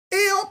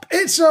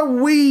It's a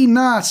wee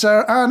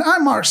natter, and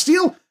I'm Mark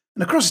Steele,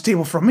 and across the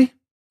table from me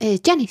is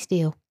Jenny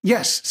Steele.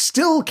 Yes,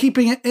 still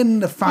keeping it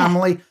in the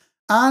family,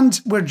 and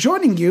we're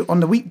joining you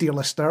on the week, dear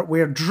listener,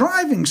 where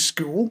driving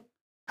school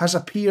has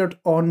appeared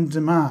on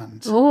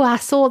demand. Oh, I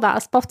saw that. I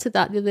spotted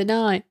that the other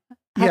night.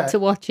 I had to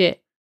watch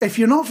it. If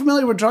you're not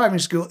familiar with driving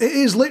school, it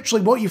is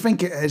literally what you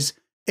think it is.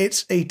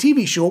 It's a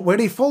TV show where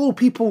they follow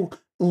people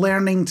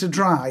learning to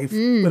drive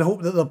with the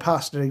hope that they'll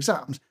pass their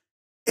exams.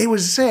 It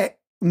was set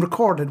and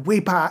recorded way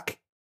back,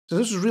 so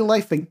this was a real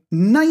life thing,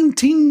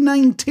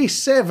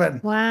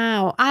 1997.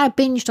 Wow. I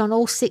binged on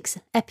all 6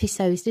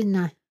 episodes, didn't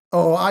I?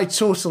 Oh, I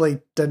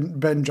totally didn't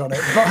binge on it,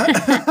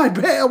 but I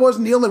bet I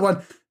wasn't the only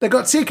one that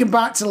got taken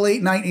back to the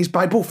late 90s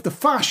by both the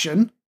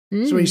fashion,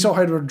 so you saw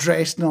how they were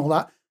dressed and all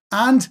that,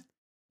 and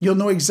you'll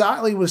know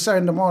exactly what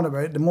sound I'm on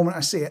about the moment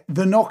I say it,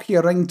 the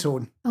Nokia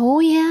ringtone.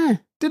 Oh, yeah.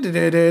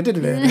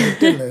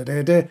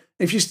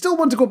 If you still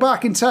want to go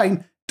back in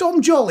time,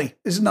 Dom Jolly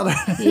is another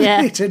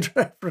related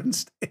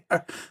reference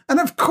there. And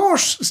of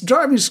course,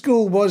 driving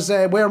school was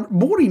where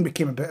Maureen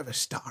became a bit of a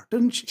star,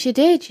 didn't she? She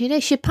did.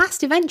 She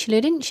passed eventually,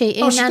 didn't she?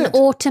 In she an did.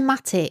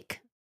 automatic.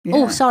 Yeah.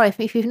 Oh, sorry.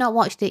 If you've not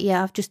watched it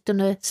yet, I've just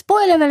done a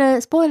spoiler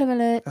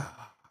alert.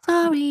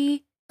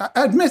 Sorry.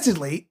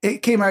 Admittedly,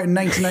 it came out in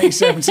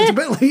 1997, so it's a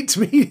bit late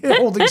to be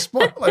holding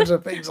spoilers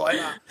and things like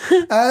that.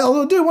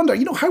 Although I do wonder,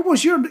 how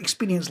was your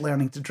experience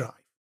learning to drive?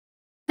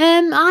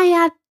 I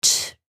had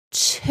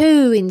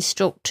 2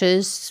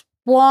 instructors.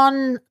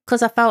 One,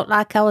 because I felt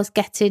like I was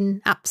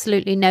getting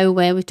absolutely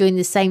nowhere with doing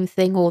the same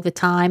thing all the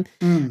time.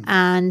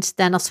 And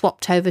then I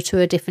swapped over to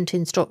a different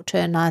instructor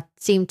and I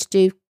seemed to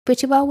do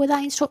pretty well with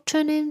that instructor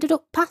and ended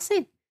up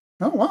passing.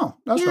 Oh, wow.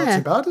 That's not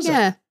too bad, is it?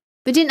 Yeah.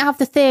 We didn't have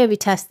the theory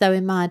test, though,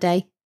 in my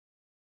day.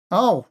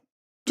 Oh.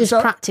 Just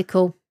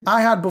practical. I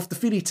had both the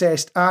theory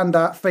test and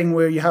that thing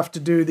where you have to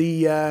do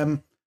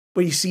the,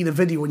 where you see the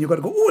video and you've got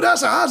to go, oh,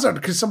 that's a hazard,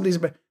 because somebody's a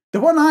bit... The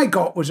one I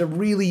got was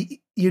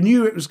you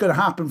knew it was going to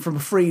happen from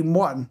frame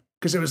 1,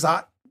 because it was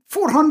that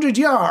 400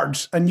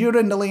 yards and you're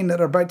in the lane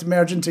that are about to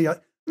merge into, you're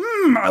like,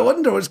 I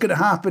wonder what's going to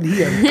happen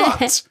here.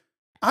 But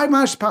I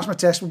managed to pass my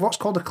test with what's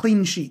called a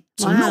clean sheet.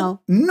 So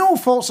no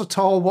faults at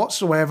all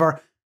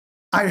whatsoever.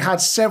 I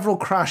had several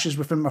crashes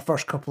within my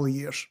first couple of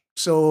years.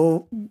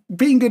 So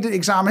being good at the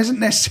exam isn't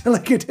necessarily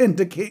a good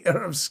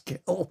indicator of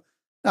skill.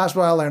 That's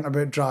what I learned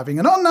about driving.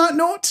 And on that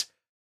note,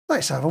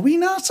 let's have a wee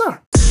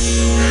natter.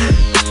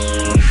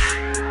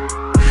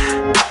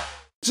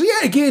 So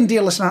yet again,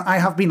 dear listener, I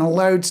have been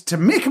allowed to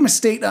make a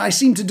mistake that I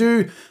seem to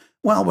do,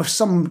 well, with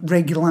some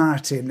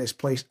regularity in this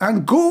place,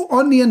 and go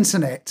on the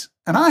internet.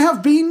 And I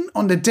have been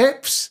on the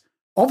depths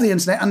of the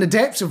internet and the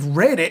depths of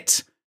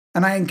Reddit,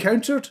 and I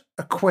encountered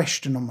a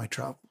question on my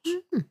travels.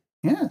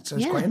 Yeah, it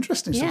sounds quite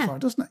interesting so far,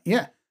 doesn't it?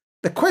 Yeah.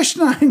 The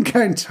question I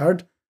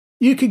encountered,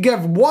 you could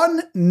give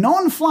one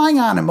non-flying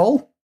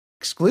animal,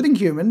 excluding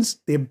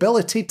humans, the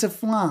ability to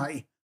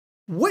fly.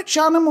 Which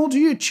animal do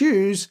you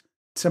choose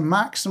to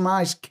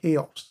maximise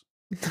chaos?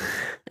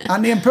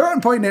 And the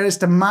important point there is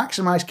to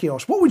maximise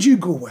chaos. What would you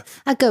go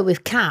with? I'd go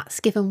with cats,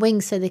 give them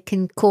wings so they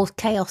can cause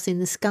chaos in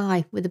the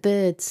sky with the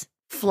birds.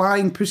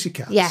 Flying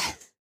pussycats?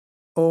 Yes.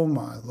 Oh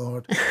my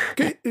Lord.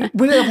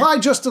 Would it apply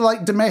just to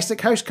like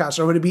domestic house cats,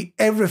 or would it be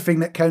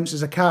everything that counts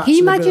as a cat? Can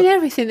you imagine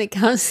everything that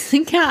counts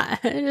as a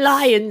cat?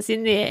 Lions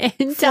in the air,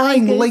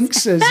 flying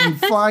lynxes and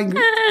flying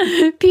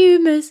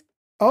pumas.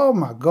 Oh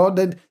my God,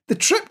 the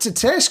trip to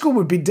Tesco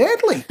would be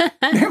deadly.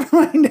 Never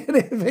mind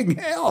anything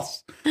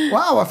else.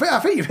 Wow, I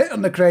think you've hit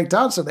on the correct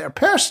answer there.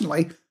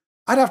 Personally,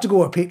 I'd have to go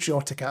with a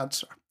patriotic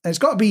answer. And it's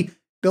got to be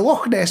the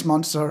Loch Ness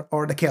Monster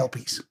or the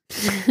Kelpies.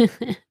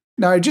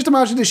 Now, just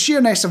imagine the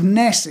sheer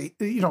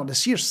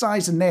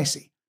size of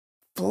Nessie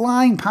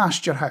flying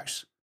past your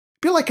house.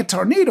 It'd be like a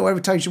tornado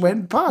every time she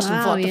went past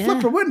and flapped the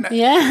flipper, wouldn't it?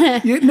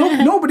 Yeah.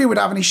 Nobody would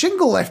have any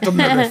shingle left on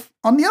the roof.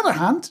 On the other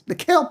hand, the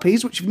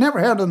Kelpies, which you've never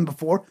heard of them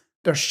before,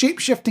 they're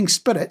shape-shifting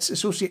spirits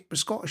associated with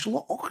Scottish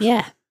lochs.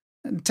 Yeah.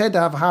 And tend to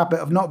have a habit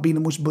of not being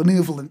the most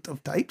benevolent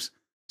of types.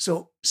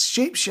 So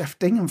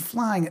shape-shifting and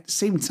flying at the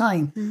same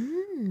time.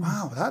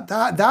 Wow,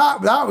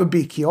 that would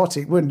be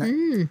chaotic, wouldn't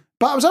it?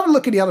 But I was having a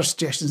look at the other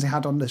suggestions they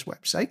had on this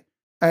website.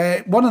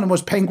 One of them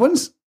was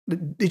penguins.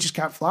 They just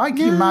can't fly. Can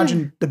you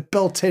imagine the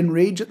built-in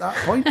rage at that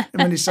point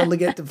when they suddenly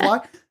get to fly?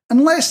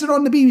 Unless they're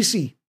on the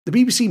BBC. The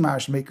BBC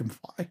managed to make them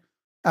fly.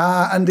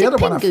 And the other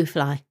one... Pingu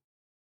fly?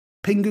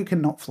 Pingu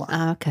cannot fly.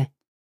 Ah, okay.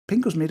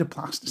 Pingu's made of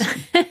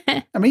plasticine.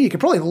 I mean, you could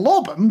probably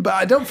lob them, but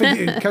I don't think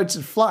it counts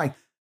as flying.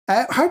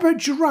 How about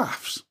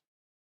giraffes?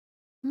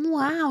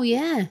 Wow,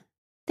 yeah.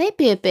 They'd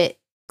be a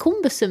bit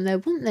cumbersome though,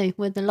 wouldn't they,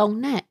 with the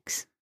long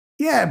necks?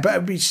 Yeah, but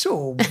it'd be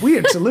so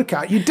weird to look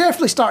at. You'd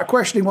definitely start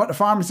questioning what the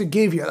pharmacy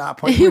gave you at that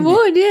point. You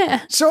would,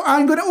 yeah. So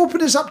I'm going to open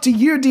this up to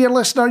you, dear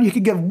listener. You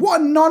can give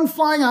one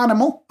non-flying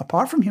animal,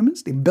 apart from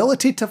humans, the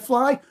ability to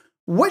fly.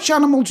 Which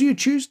animal do you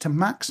choose to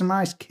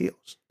maximise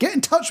chaos? Get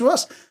in touch with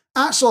us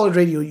at Solid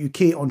Radio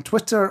UK on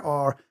Twitter,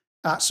 or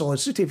at Solid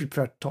City if you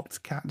prefer to talk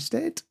to the cat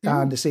instead,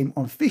 and the same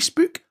on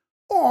Facebook.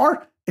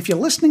 Or if you're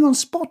listening on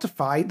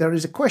Spotify, there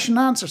is a question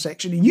and answer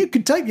section, and you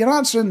could type your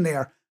answer in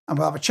there, and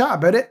we'll have a chat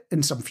about it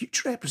in some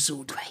future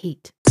episode.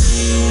 Great.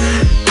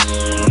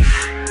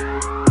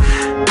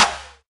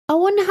 I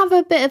want to have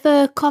a bit of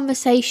a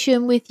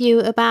conversation with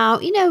you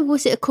about,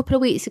 was it a couple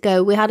of weeks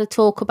ago we had a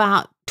talk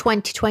about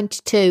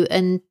 2022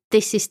 and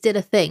this is still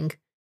a thing?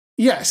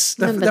 Yes,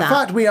 the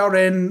fact we are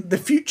in the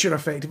future,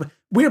 effectively.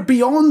 We're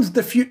beyond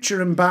the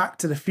future and back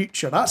to the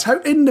future. That's how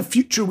in the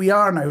future we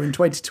are now in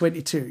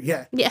 2022,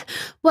 yeah. Yeah,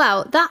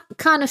 well, that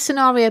kind of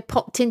scenario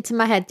popped into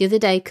my head the other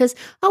day because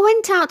I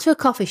went out to a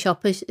coffee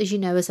shop, as you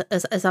know,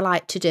 as I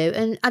like to do,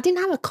 and I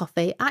didn't have a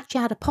coffee, I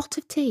actually had a pot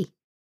of tea.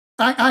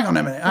 Hang on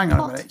a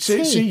minute. So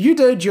you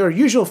did your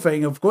usual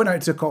thing of going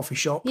out to a coffee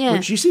shop,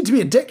 which you seem to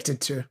be addicted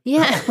to.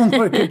 Yeah.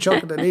 What a good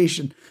chunk of the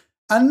nation.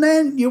 And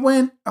then you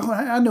went,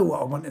 I know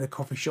what I want in a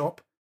coffee shop,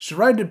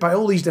 surrounded by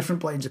all these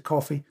different blends of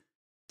coffee,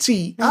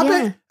 tea.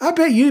 I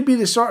bet you'd be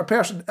the sort of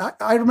person,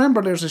 I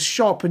remember there's a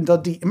shop in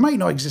Dundee, it might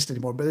not exist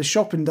anymore, but there's a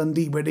shop in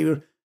Dundee where they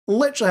were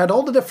literally had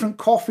all the different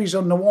coffees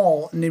on the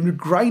wall and they would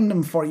grind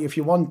them for you if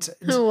you wanted.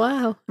 Oh,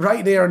 wow.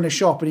 Right there in the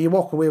shop, and you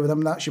walk away with them,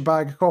 and that's your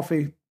bag of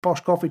coffee, posh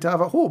coffee to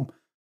have at home.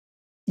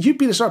 You'd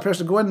be the sort of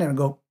person to go in there and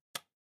go,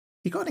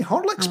 you got any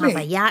Horlicks, mate?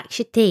 I'll have a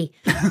Yorkshire tea.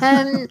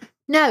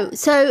 No,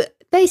 so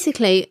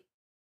basically,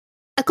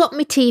 I got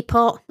my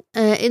teapot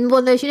in one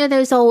of those,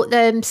 those old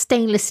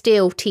stainless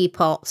steel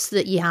teapots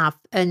that you have,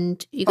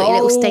 and you got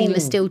your little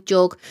stainless steel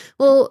jug.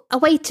 Well, I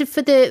waited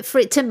for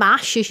it to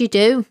mash, as you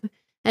do,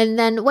 and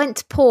then went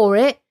to pour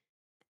it.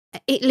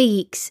 It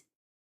leaks.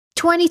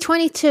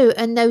 2022,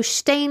 and those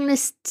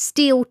stainless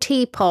steel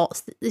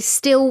teapots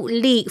still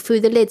leak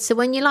through the lid. So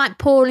when you're like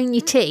pouring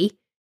your tea,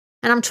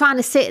 and I'm trying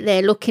to sit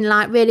there looking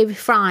like really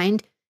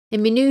refined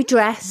in my new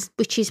dress,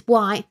 which is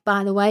white,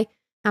 by the way.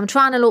 I'm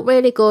trying to look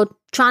really good,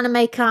 trying to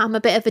make out I'm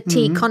a bit of a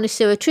tea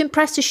connoisseur to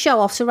impress the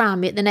show-offs around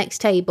me at the next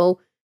table.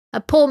 I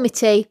pour my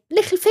tea,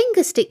 little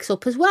finger sticks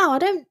up as well. I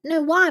don't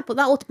know why, but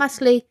that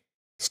automatically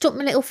stuck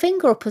my little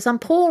finger up as I'm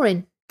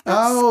pouring.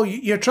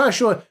 You're trying to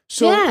show.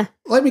 So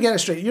let me get it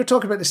straight. You're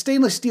talking about the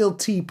stainless steel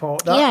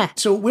teapot.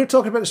 So we're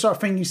talking about the sort of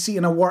thing you see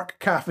in a work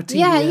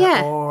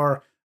cafeteria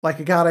or like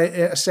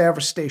a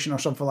service station or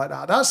something like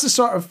that. That's the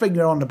sort of thing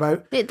you're on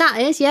about. That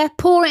is, yeah.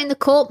 Pour it in the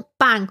cup,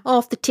 bang,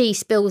 off the tea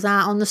spills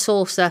out on the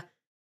saucer.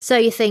 So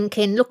you're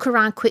thinking, look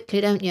around quickly,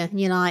 don't you? And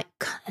you're like,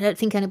 I don't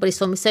think anybody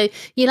saw me. So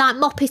you like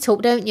mop it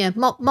up, don't you?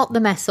 Mop the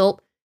mess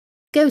up.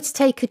 Go to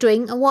take a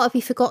drink, and what have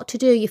you forgot to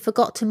do? You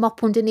forgot to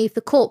mop underneath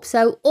the cup.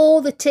 So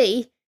all the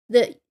tea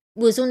that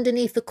was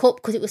underneath the cup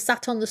because it was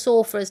sat on the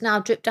sofa has now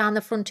dripped down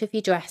the front of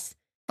your dress.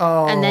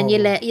 Oh. And then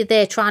you're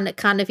there trying to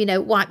kind of,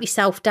 wipe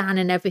yourself down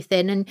and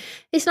everything. And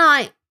it's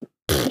like,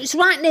 it's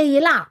right near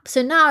your lap.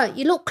 So now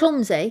you look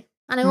clumsy,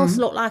 and I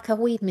also look like I've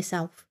weed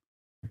myself.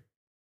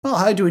 Well,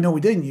 how do we know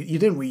we didn't? You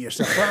didn't weed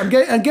yourself. I'm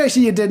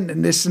guessing you didn't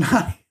in this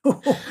scenario.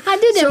 I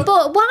didn't,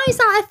 but why is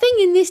that a thing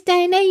in this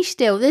day and age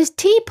still? There's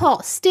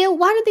teapots still.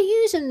 Why are they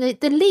using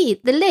the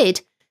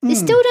lid? They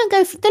still don't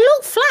go, they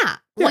look flat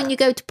when you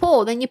go to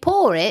pour, then you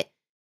pour it,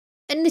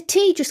 and the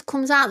tea just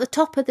comes out the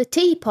top of the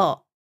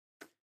teapot.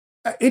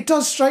 It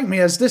does strike me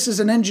as this is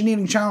an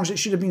engineering challenge that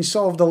should have been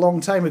solved a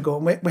long time ago,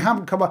 and we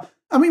haven't come up.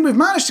 I mean, we've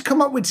managed to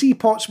come up with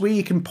teapots where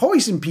you can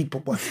poison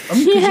people with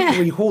them because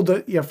you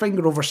hold your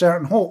finger over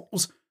certain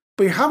holes,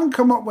 but you haven't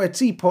come up with a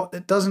teapot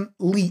that doesn't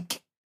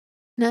leak.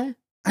 No,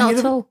 not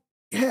at all.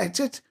 Yeah,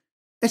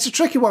 it's a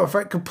tricky one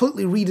without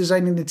completely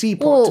redesigning the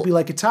teapot to be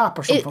like a tap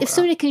or something. If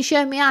somebody can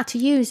show me how to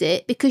use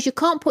it, because you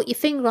can't put your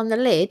finger on the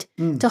lid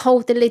to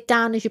hold the lid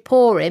down as you're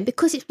pouring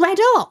because it's red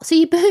hot, so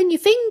you burn your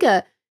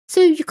finger. So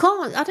you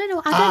can't. I don't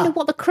know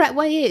what the correct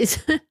way is.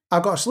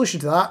 I've got a solution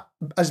to that.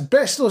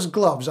 Asbestos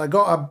gloves. I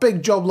got a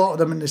big job lot of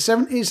them in the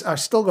 70s. I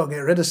still got to get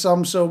rid of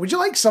some. So would you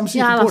like some so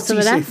you can pour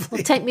tea safely?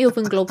 I'll take my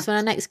oven gloves when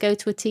I next go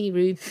to a tea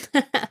room.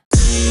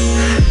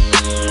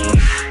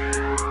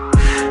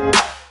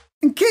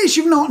 In case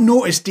you've not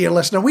noticed, dear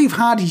listener, we've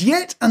had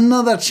yet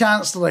another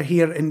Chancellor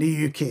here in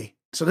the UK.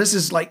 So this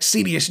is like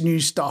serious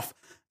news stuff.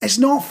 It's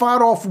not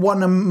far off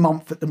one a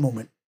month at the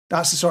moment.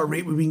 That's the sort of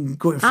rate we've been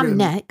going through. I'm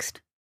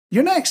next.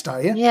 You're next, are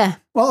you? Yeah.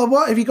 Well,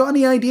 what have you got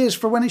any ideas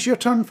for when it's your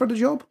turn for the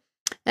job?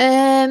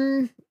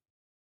 I'm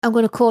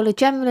going to call a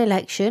general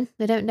election.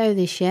 They don't know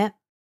this yet.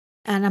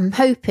 And I'm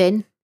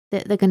hoping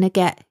that they're going to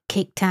get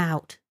kicked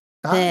out.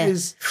 That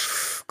is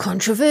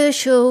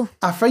controversial.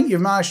 I think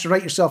you've managed to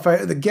write yourself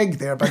out of the gig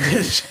there by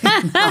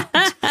saying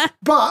that.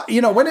 But,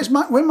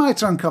 when my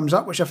turn comes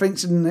up, which I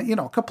think's in,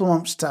 a couple of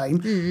months'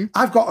 time,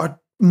 I've got a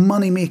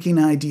money-making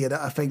idea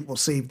that I think will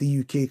save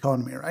the UK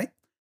economy, right?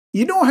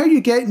 You know how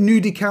you get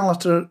nudie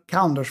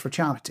calendars for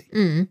charity,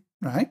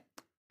 right?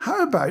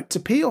 How about,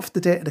 to pay off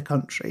the debt of the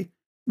country,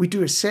 we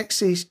do a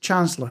sexy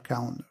Chancellor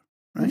calendar,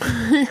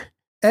 right?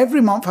 Every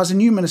month has a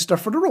new minister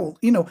for the role,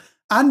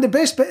 And the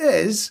best bit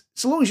is,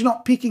 so long as you're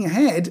not peeking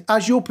ahead,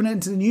 as you open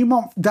into the new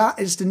month, that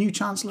is the new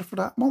Chancellor for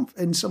that month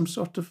in some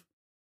sort of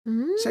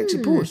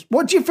sexy pose.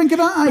 What do you think of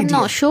that idea? I'm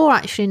not sure,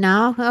 actually,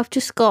 now. I've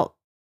just got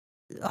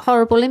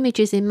horrible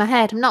images in my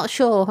head. I'm not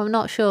sure.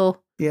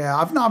 Yeah,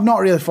 I've not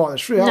really thought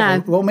this through.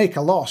 No. We'll make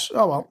a loss.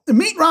 Oh, well. The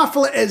meat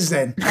raffle it is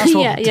then. That's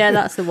what we'll do.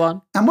 That's the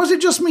one. And was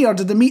it just me, or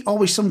did the meat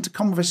always seem to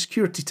come with a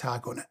security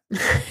tag on it?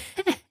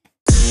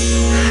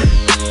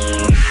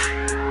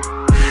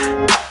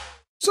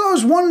 So I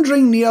was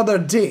wondering the other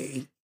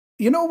day,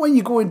 you know, when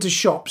you go into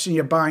shops and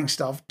you're buying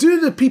stuff, do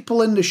the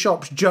people in the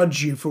shops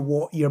judge you for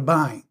what you're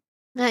buying?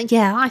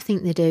 Yeah, I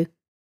think they do.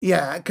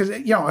 Yeah, because,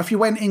 you know, if you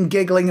went in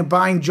giggling and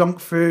buying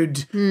junk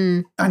food,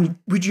 and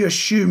would you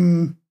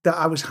assume that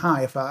I was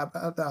high if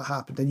that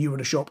happened and you were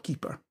the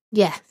shopkeeper?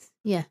 Yes,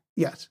 yeah.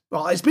 Yes.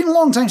 Well, it's been a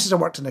long time since I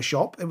worked in a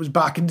shop. It was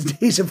back in the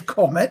days of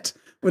Comet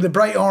with the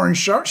bright orange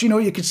shirts. You know,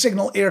 you could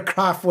signal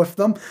aircraft with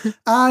them.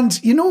 And,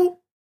 you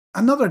know,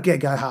 another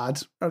gig I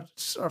had, or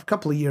a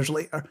couple of years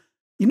later,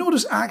 you know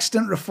those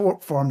accident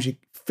report forms you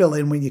fill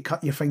in when you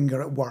cut your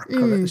finger at work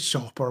or at the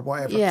shop or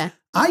whatever? Yeah.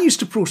 I used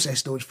to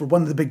process those for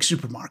one of the big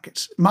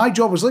supermarkets. My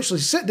job was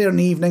literally sit there in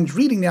the evenings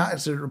reading the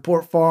accident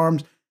report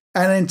forms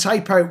and then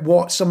type out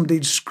what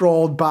somebody'd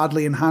scrawled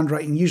badly in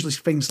handwriting, usually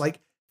things like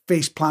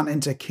face plant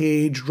into a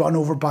cage, run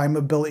over by a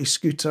mobility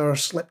scooter,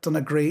 slipped on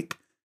a grape.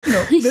 You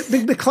know,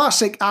 the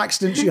classic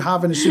accidents you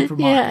have in a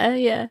supermarket.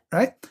 Yeah.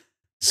 Right?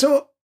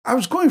 So I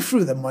was going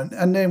through them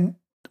and then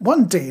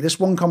one day this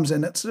one comes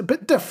in, it's a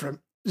bit different.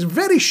 There's a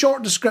very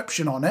short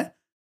description on it,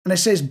 and it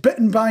says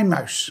bitten by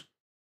mouse.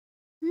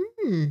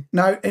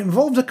 Now, it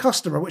involved a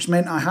customer, which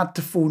meant I had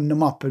to phone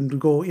them up and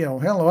go, you know,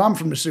 hello, I'm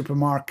from the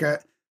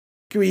supermarket.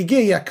 Can we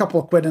give you a couple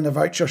of quid in a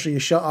voucher so you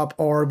shut up,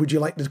 or would you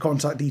like the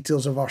contact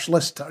details of our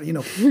solicitor? You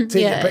know, take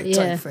it a bit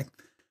type thing.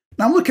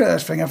 Now I'm looking at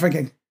this thing, I'm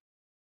thinking,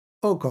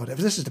 oh God, if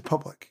this is the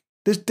public,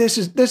 this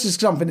is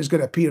something that's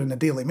going to appear in the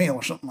Daily Mail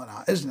or something like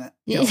that, isn't it?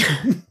 You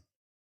know?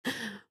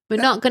 We're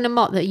not going to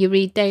mock that you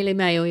read Daily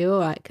Mail. You're all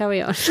right. Carry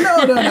on.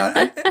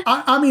 No.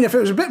 I mean, if it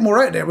was a bit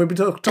more out there, we'd be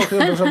talking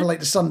about something like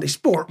the Sunday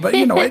Sport. But,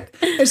 you know,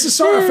 it's the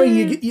sort of thing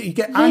you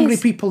get angry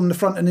people in the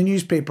front of the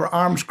newspaper,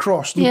 arms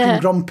crossed, looking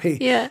grumpy.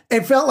 Yeah.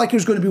 It felt like it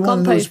was going to be one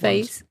of those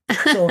face.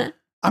 So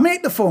I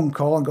make the phone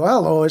call and go,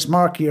 hello, it's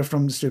Mark here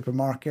from the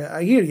supermarket.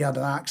 I hear you had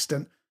an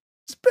accident.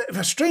 It's a bit of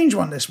a strange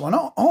one, this one.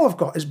 All I've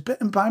got is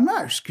bitten by a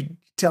mouse. Could you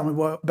tell me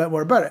a bit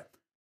more about it?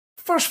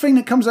 First thing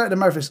that comes out of the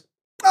mouth is,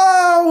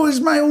 oh, it's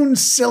my own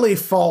silly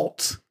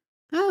fault.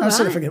 I was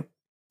sort of thinking,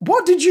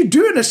 what did you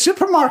do in a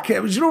supermarket?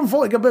 It was your own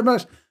fault. You got a bit of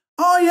mouse.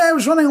 Oh, yeah, I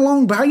was running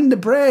along behind the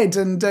bread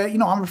and, you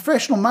know, I'm a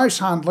professional mouse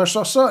handler, so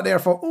I saw it there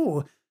and thought,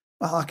 oh,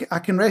 well, I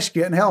can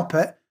rescue it and help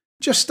it.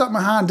 Just stuck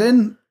my hand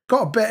in,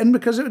 got bitten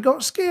because it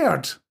got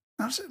scared.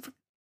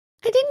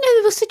 I didn't know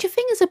there was such a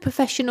thing as a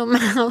professional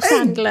mouse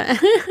handler.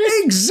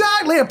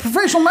 Exactly, a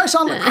professional mouse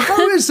handler.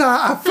 How is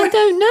that? I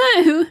don't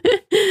know.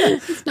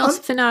 It's not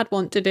something I'd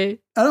want to do.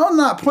 And on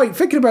that point,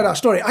 thinking about that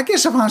story, I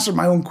guess I've answered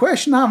my own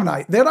question, haven't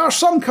I? There are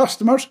some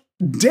customers,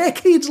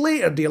 decades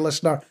later, dear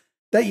listener,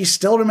 that you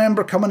still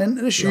remember coming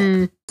into the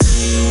shop.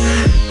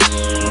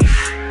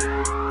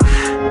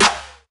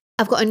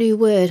 I've got a new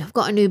word. I've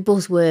got a new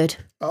buzzword.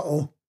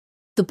 Uh-oh.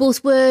 The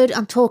buzzword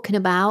I'm talking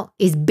about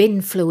is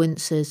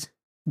binfluencers.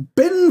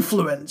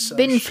 Binfluencers?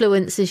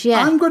 Binfluencers,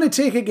 yeah. I'm going to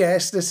take a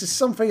guess. This is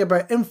something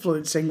about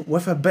influencing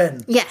with a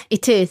bin. Yeah,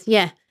 it is,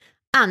 yeah.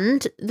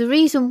 And the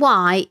reason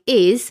why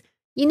is,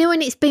 you know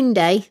when it's bin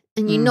day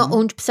and you're not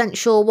 100%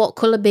 sure what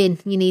colour bin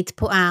you need to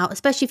put out,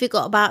 especially if you've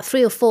got about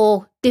 3 or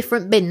 4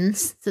 different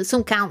bins. So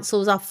some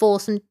councils have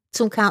 4,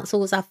 some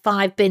councils have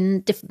 5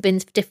 different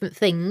bins for different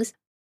things.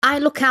 I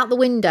look out the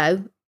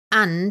window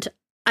and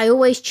I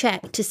always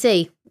check to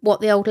see what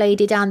the old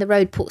lady down the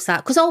road puts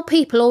out. Because old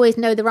people always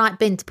know the right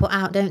bin to put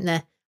out, don't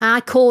they? And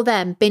I call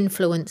them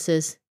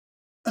binfluencers.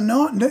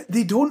 No,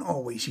 they don't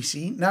always, you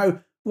see.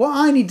 Now, what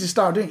I need to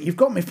start doing, you've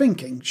got me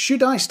thinking,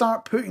 should I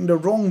start putting the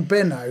wrong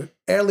bin out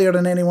earlier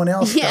than anyone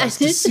else does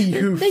to see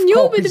who then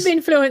you'll be the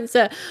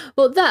binfluencer.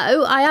 But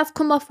though, I have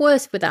come off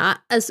worse with that,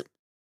 as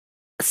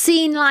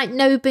seeing like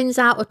no bins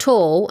out at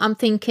all, I'm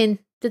thinking,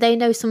 do they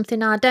know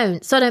something I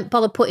don't? So I don't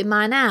bother putting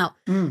mine out.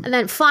 And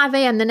then 5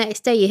 a.m. the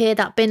next day, you hear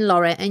that bin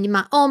lorry and you're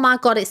like, oh my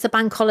God, it's the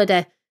bank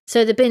holiday.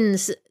 So the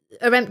bins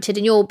are emptied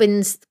and your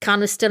bin's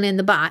kind of still in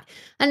the back.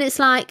 And it's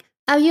like,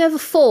 have you ever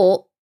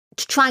thought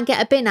to try and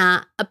get a bin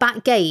out a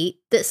back gate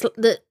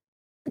that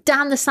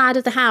down the side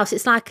of the house?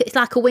 It's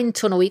like a wind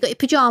tunnel. You got your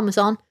pajamas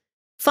on,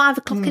 5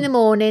 o'clock in the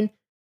morning.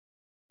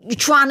 You're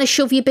trying to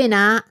shove your bin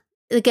out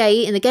the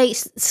gate and the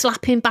gate's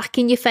slapping back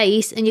in your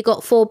face and you've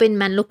got 4 bin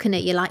men looking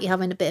at you like you're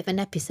having a bit of an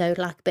episode,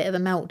 like a bit of a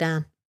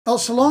meltdown. Well,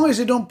 so long as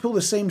they don't pull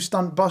the same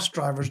stunt bus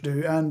drivers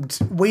do and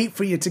wait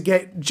for you to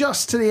get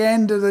just to the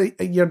end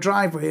of your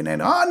driveway and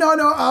then,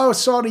 oh,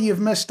 sorry, you've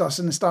missed us,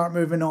 and start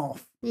moving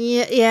off.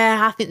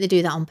 Yeah, I think they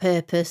do that on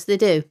purpose. They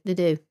do.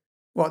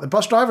 What, the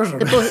bus drivers?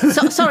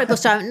 Sorry,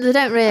 bus drivers. They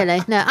don't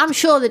really. No, I'm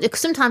sure that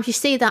because sometimes you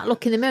see that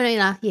look in the mirror and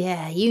you're like,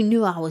 yeah, you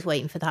knew I was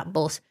waiting for that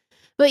bus.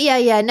 But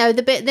no,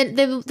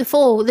 the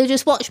 4, they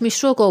just watch me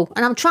struggle.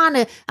 And I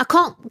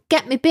can't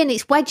get my bin.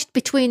 It's wedged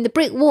between the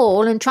brick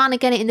wall and trying to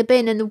get it in the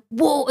bin and the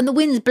wall and the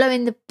wind's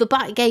blowing the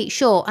back gate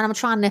shut. And I'm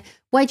trying to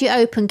wedge it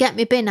open, get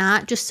my bin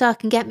out just so I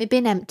can get my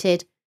bin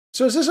emptied.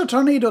 So is this a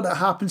tornado that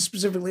happens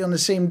specifically on the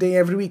same day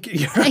every week at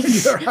your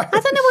house? I don't know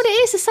what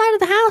it is. The side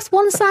of the house,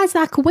 one side's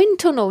like a wind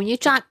tunnel, and you're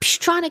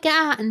trying to get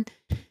out, and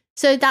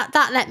so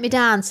that let me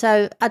down.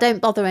 So I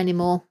don't bother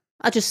anymore.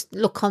 I just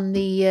look on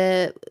the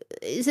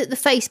is it the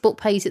Facebook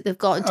page that they've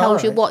got and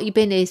tells you what your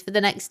bin is for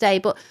the next day.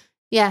 But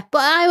yeah,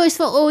 but I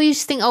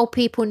always think old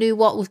people knew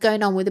what was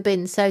going on with the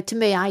bin. So to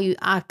me,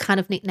 I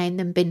kind of nicknamed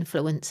them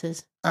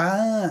binfluencers.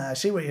 I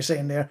see what you're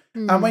saying there.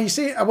 And when you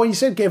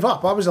said give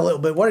up, I was a little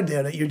bit worried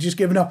there that you're just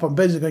giving up on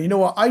bins and going, you know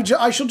what,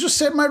 I shall just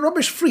set my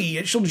rubbish free.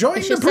 It shall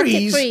join the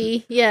breeze.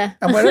 Free, yeah.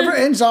 And wherever it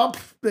ends up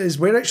is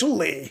where it shall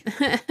lay.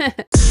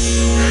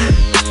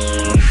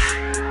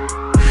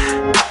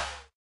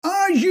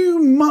 Are you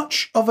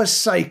much of a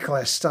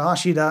cyclist? I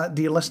ask you that,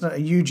 dear listener,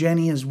 to you,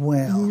 Jenny, as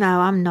well. No,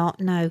 I'm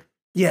not, no.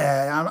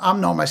 Yeah,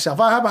 I'm not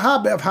myself. I have a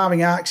habit of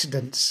having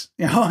accidents,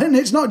 and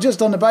it's not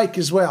just on the bike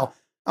as well.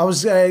 I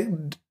was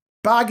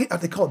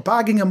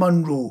bagging a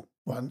Munro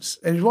once.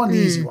 It was one of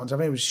the easy ones. I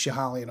mean, it was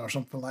Schiehallion or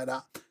something like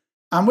that.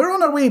 And we're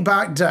on our way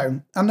back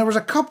down, and there was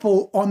a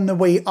couple on the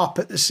way up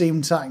at the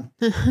same time.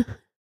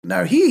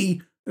 Now,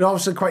 he was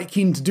obviously quite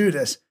keen to do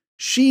this.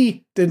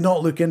 She did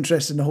not look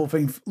interested in the whole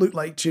thing, looked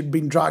like she'd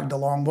been dragged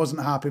along,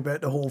 wasn't happy about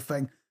the whole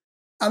thing.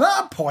 At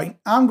that point,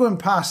 I'm going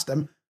past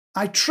him.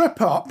 I trip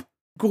up,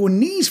 go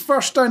knees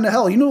first down the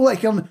hill,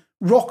 like on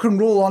rock and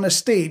roll on a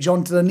stage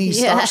onto the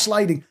knees, start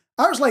sliding.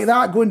 I was like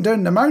that going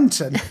down the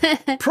mountain,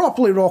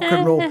 properly rock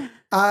and roll.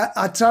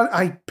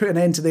 I put an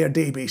end to their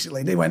day,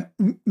 basically. They went,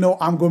 no,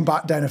 I'm going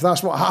back down if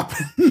that's what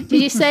happened.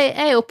 Did you say,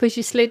 hey up as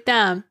you slid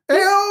down?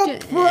 Hey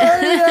up!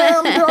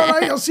 I'll be all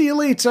right, I'll see you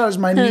later as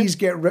my knees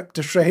get ripped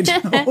to shreds.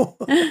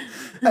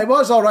 It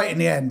was all right in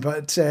the end,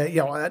 but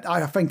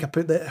I think I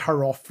put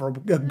her off for a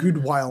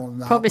good while on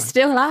that. Probably one.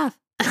 Still have.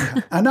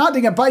 And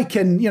adding a bike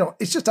in,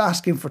 it's just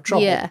asking for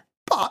trouble. Yeah.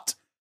 But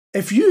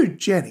if you,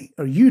 Jenny,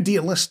 or you,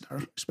 dear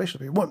listener,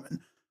 especially a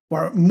woman,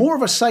 were more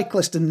of a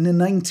cyclist in the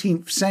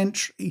 19th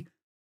century,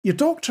 your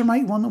doctor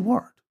might want a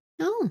word.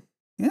 Oh.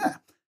 Yeah.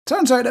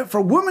 Turns out that for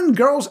women,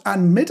 girls,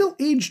 and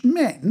middle-aged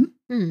men,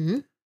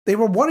 they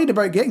were worried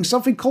about getting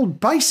something called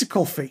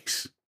bicycle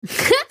face.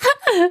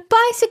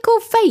 Bicycle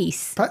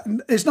face? But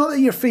it's not that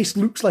your face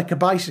looks like a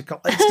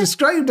bicycle. It's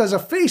described as a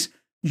face,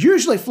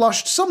 usually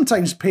flushed,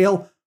 sometimes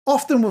pale,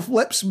 often with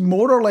lips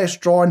more or less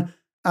drawn,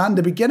 and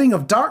the beginning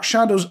of dark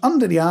shadows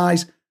under the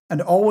eyes,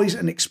 and always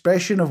an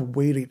expression of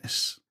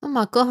weariness. Oh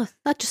my God,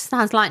 that just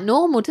sounds like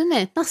normal, doesn't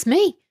it? That's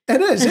me.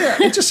 It is, yeah.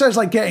 It just sounds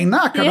like getting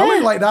knackered. I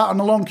look like that on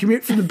a long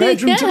commute from the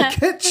bedroom to the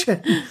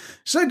kitchen.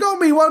 So it got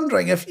me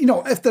wondering if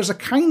there's a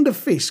kind of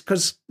face,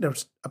 because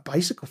there's a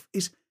bicycle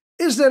face,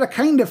 is there a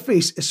kind of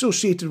face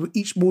associated with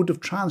each mode of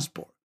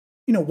transport?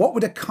 What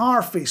would a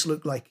car face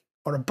look like?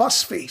 Or a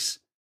bus face?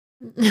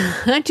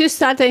 I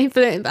thought you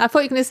were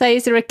going to say,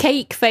 is there a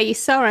cake face?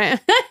 Sorry.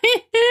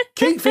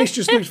 Cake face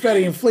just looks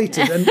very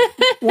inflated. And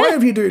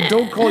whatever you do,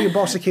 don't call your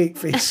boss a cake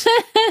face.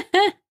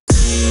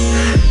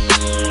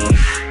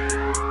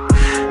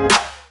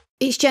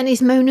 It's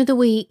Jenny's moan of the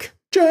week.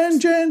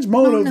 Jen's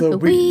moan of the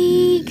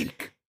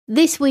week.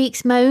 This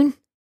week's moan,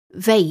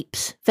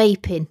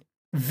 vaping.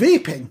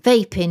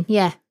 Vaping,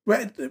 yeah.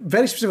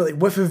 Very specifically,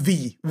 with a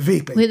V,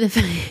 vaping. With a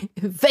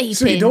vaping.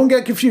 So you don't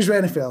get confused with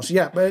anything else.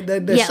 Yeah, but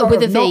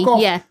with a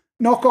V,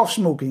 knock off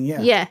smoking,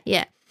 yeah.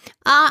 Yeah.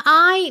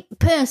 I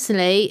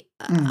personally,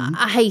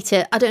 I hate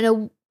it. I don't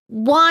know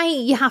why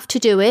you have to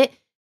do it,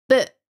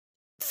 but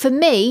for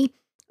me,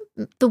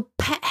 the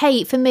pet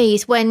hate for me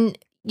is when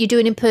you do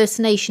an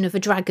impersonation of a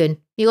dragon.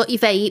 You got your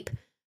vape,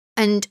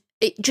 and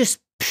it's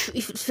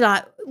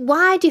like,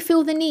 why do you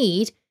feel the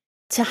need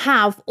to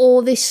have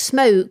all this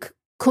smoke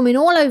coming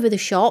all over the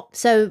shop?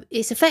 So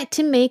it's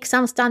affecting me because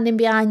I'm standing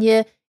behind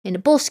you in a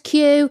bus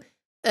queue.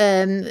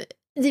 When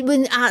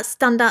I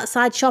stand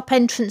outside shop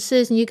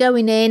entrances and you're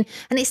going in,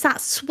 and it's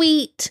that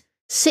sweet,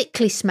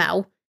 sickly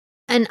smell.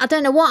 And I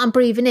don't know what I'm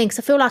breathing in because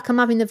I feel like I'm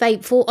having the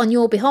vape for on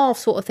your behalf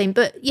sort of thing.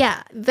 But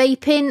yeah,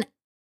 vaping,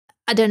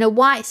 I don't know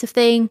why it's a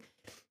thing.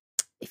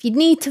 If you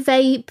need to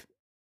vape,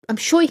 I'm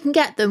sure you can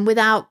get them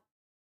without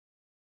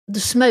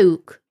the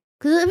smoke.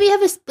 Because have you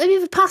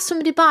ever passed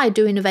somebody by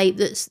doing a vape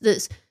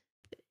that's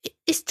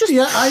it's just...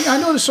 Yeah, I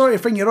know the sort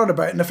of thing you're on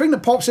about. And the thing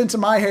that pops into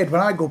my head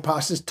when I go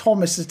past is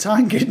Thomas the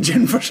Tank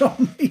Engine for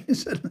some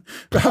reason,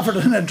 rather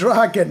than a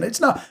dragon. It's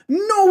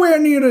nowhere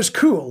near as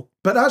cool,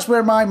 but that's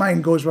where my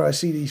mind goes when I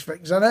see these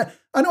things. And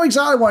I know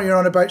exactly what you're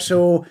on about.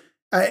 So,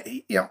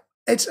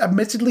 it's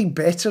admittedly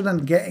better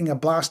than getting a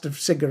blast of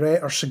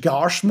cigarette or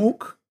cigar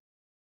smoke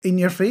in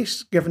your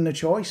face, given the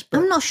choice. But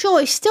I'm not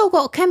sure. It's still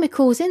got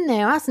chemicals in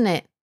there, hasn't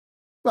it?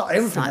 Well,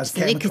 everything has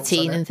chemicals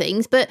nicotine and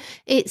things, but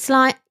it's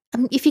like,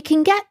 if you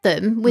can get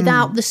them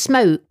without the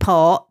smoke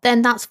part,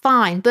 then that's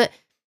fine. But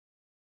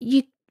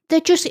they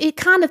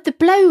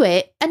blow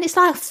it, and it's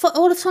like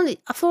all of a sudden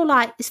I feel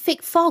like it's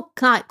thick fog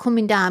like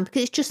coming down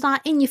because it's just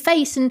like in your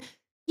face, and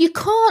you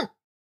can't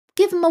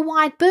give them a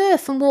wide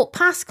berth and walk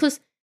past because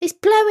it's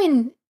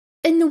blowing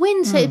in the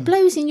wind, so it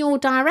blows in your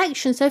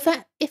direction. So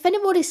if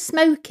anybody's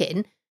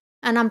smoking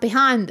and I'm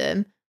behind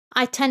them,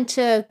 I tend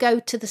to go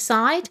to the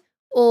side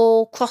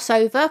or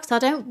crossover because I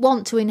don't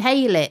want to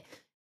inhale it.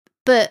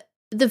 But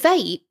the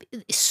vape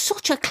is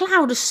such a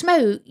cloud of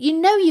smoke. You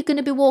know you're going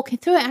to be walking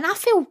through it, and I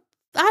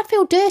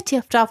feel dirty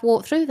after I've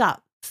walked through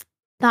that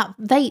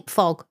vape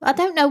fog. I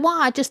don't know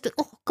why. I just,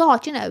 oh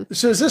God, you know.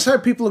 So is this how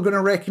people are going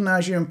to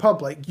recognise you in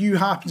public? You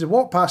happen to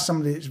walk past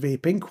somebody that's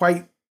vaping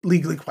quite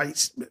legally,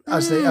 quite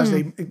as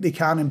they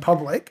can in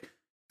public,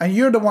 and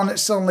you're the one that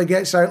suddenly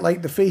gets out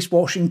like the face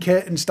washing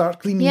kit and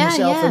starts cleaning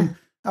yourself and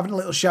having a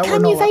little shower.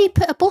 Can you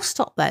vape at a bus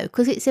stop though?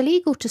 Because it's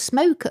illegal to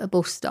smoke at a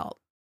bus stop.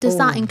 Does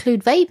that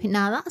include vaping?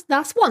 Now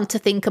that's one to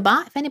think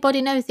about. If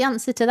anybody knows the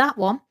answer to that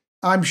one.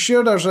 I'm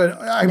sure I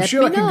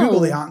can Google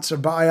the answer,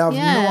 but I have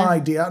no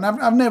idea. And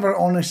I've never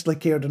honestly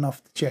cared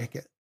enough to check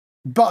it.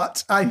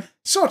 But I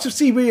sort of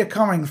see where you're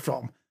coming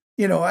from.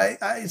 You know,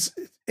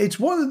 it's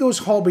one of those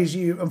hobbies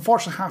you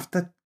unfortunately have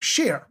to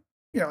share.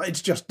 You know,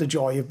 it's just the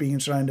joy of being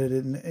surrounded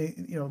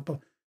in, you know,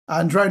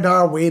 and round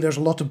our way, there's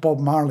a lot of Bob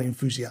Marley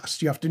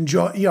enthusiasts. You have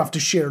to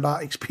share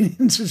that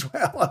experience as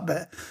well a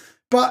bit.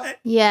 But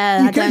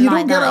yeah, I don't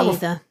like that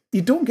either.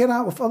 You don't get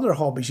out with other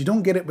hobbies. You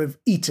don't get it with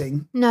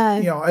eating. No.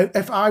 You know,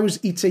 if I was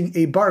eating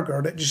a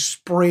burger that just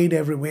sprayed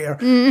everywhere,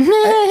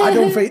 I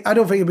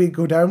don't think it would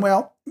go down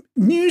well.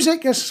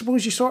 Music, I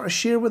suppose you sort of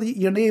share with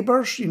your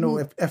neighbours. You know,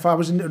 if I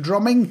was into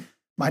drumming,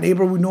 my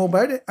neighbour would know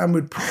about it and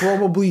would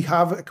probably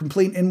have a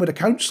complaint in with a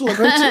council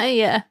about it.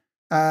 Yeah.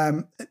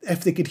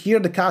 If they could hear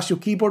the Casio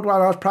keyboard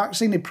while I was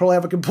practicing, they'd probably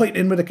have a complaint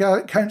in with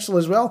the council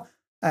as well.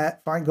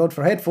 Thank God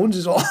for headphones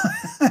is all.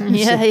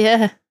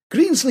 Yeah.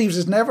 Greensleeves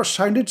has never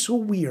sounded so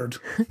weird.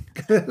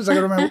 As I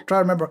try to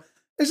remember,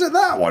 is it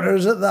that one or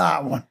is it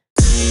that one?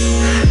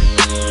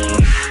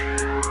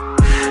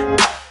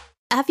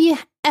 Have you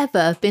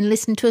ever been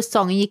listening to a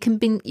song and you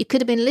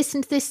could have been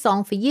listening to this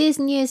song for years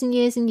and years and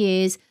years and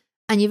years,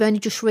 and you've only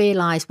just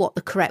realised what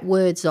the correct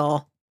words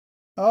are?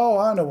 Oh,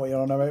 I know what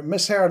you're on about.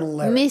 Misheard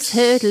lyrics.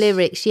 Misheard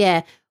lyrics,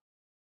 yeah.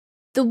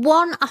 The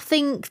one I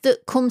think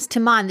that comes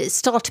to mind that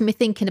started me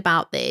thinking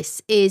about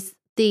this is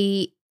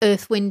the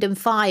Earth, Wind and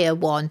Fire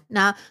one.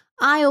 Now,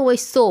 I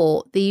always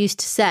thought they used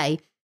to say,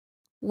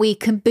 we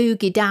can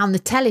boogie down the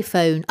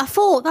telephone. I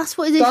thought that's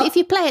what, if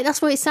you play it,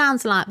 that's what it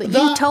sounds like. But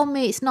you told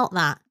me it's not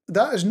that.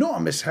 That is not a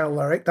misheard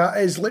lyric. That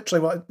is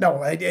literally what,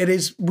 no, it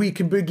is we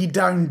can boogie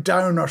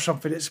down or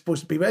something it's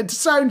supposed to be. But it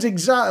sounds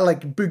exactly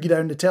like boogie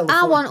down the telephone.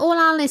 I want all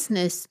our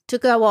listeners to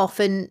go off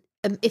and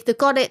if they've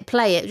got it,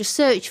 play it, just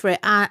search for it.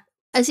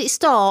 As it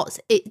starts,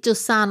 it does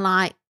sound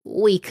like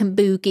we can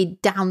boogie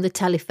down the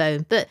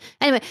telephone. But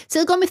anyway, so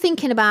it got me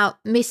thinking about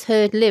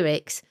misheard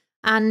lyrics.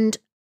 And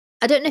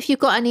I don't know if you've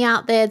got any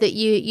out there that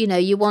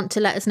you want to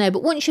let us know.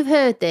 But once you've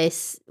heard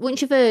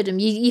them,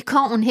 you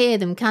can't unhear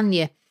them, can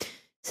you?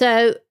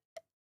 So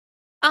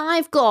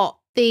I've got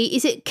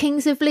is it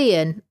Kings of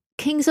Leon?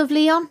 Kings of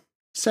Leon?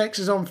 Sex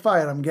is on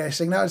Fire, I'm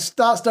guessing. That's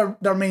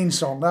their main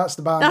song. That's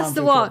the band. That's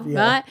the one,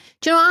 right?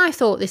 Do you know what I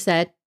thought they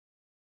said?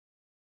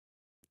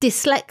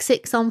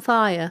 Dyslexics on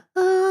Fire.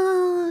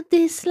 Oh,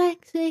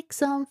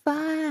 dyslexics on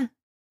fire.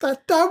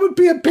 That would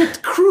be a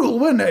bit cruel,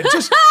 wouldn't it?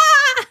 Just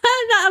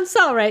I'm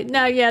sorry.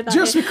 No, yeah.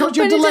 Just because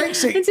you're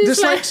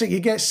dyslexic, you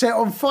get set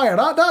on fire.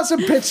 That's a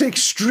bit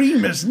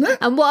extreme, isn't it?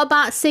 And what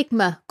about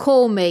Sigma?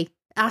 Call me.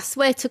 I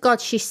swear to God,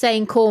 she's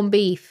saying corned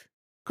beef.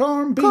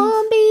 Corned beef.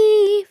 Corned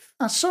beef.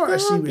 I sort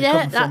of see where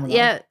you're coming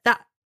from.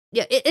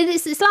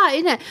 It's like,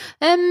 you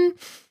know.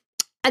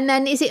 And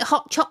then is it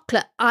hot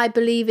chocolate? I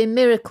believe in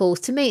miracles.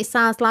 To me, it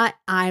sounds like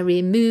I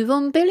remove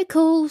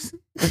umbilicals.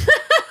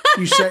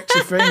 You sexy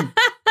thing.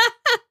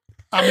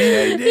 I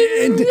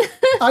mean,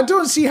 I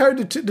don't see how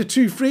the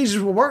two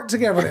phrases will work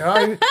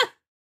together.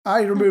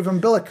 I remove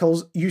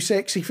umbilicals, you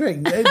sexy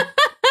thing.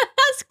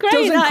 That's great,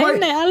 isn't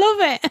it? I love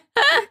it.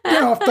 You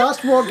know, if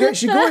that's what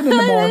gets you going in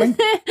the morning.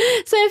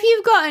 So if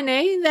you've got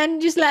any, then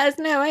just let us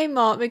know, eh,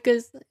 Mark?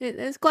 Because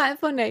it's quite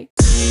funny.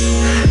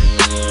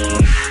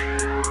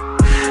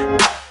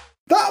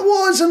 That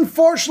was,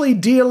 unfortunately,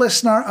 dear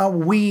listener, a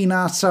wee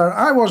natter.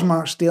 I was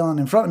Mark Steele, and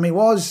in front of me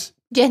was...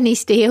 Jenny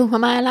Steele.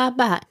 Am I allowed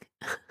back?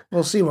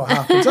 We'll see what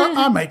happens.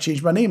 I might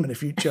change my name in the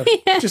future,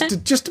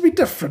 just to be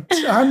different.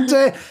 And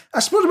I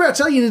suppose I'm going to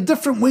tell you the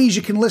different ways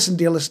you can listen,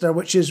 dear listener,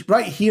 which is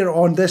right here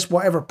on this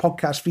whatever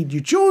podcast feed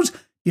you chose.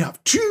 You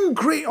have two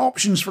great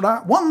options for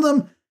that. One of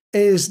them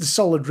is the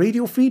Solid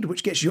Radio feed,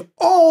 which gets you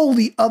all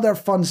the other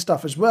fun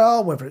stuff as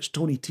well, whether it's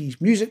Tony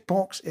T's Music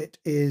Box, it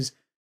is...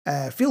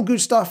 feel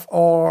good stuff,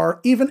 or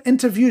even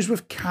interviews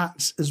with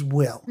cats as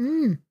well.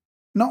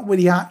 Not with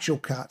the actual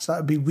cats, that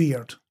would be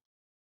weird.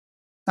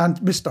 And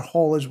Mr.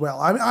 Hall as well.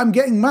 I'm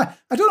getting mad.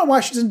 I don't know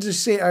why she doesn't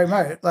just say it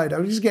out loud.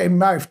 I'm just getting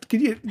mouthed. Do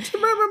you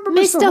remember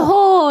Mr.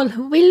 Hall?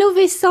 We love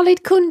his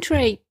solid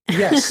country.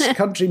 Yes,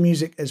 country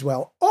music as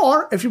well.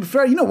 Or if you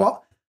prefer, you know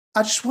what?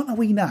 I just want a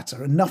wee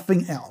natter and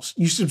nothing else.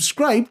 You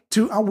subscribe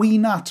to a wee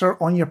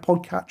natter on your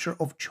podcatcher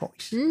of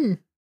choice.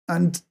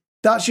 And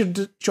that's your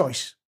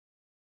choice.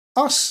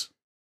 Us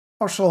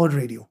or Solid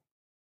Radio.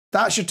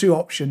 That's your two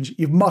options.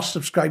 You must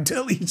subscribe to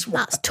at least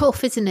one. That's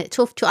tough, isn't it?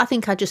 Tough. I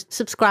think I just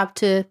subscribe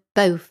to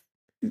both.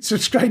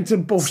 Subscribe to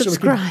both so we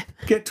can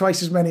get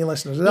twice as many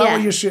listeners. Is that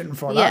what you're shooting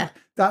for? Yeah.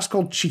 That's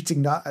called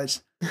cheating, that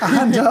is.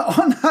 And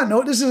on that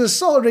note, this is a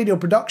Solid Radio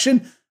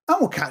production, and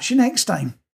we'll catch you next time.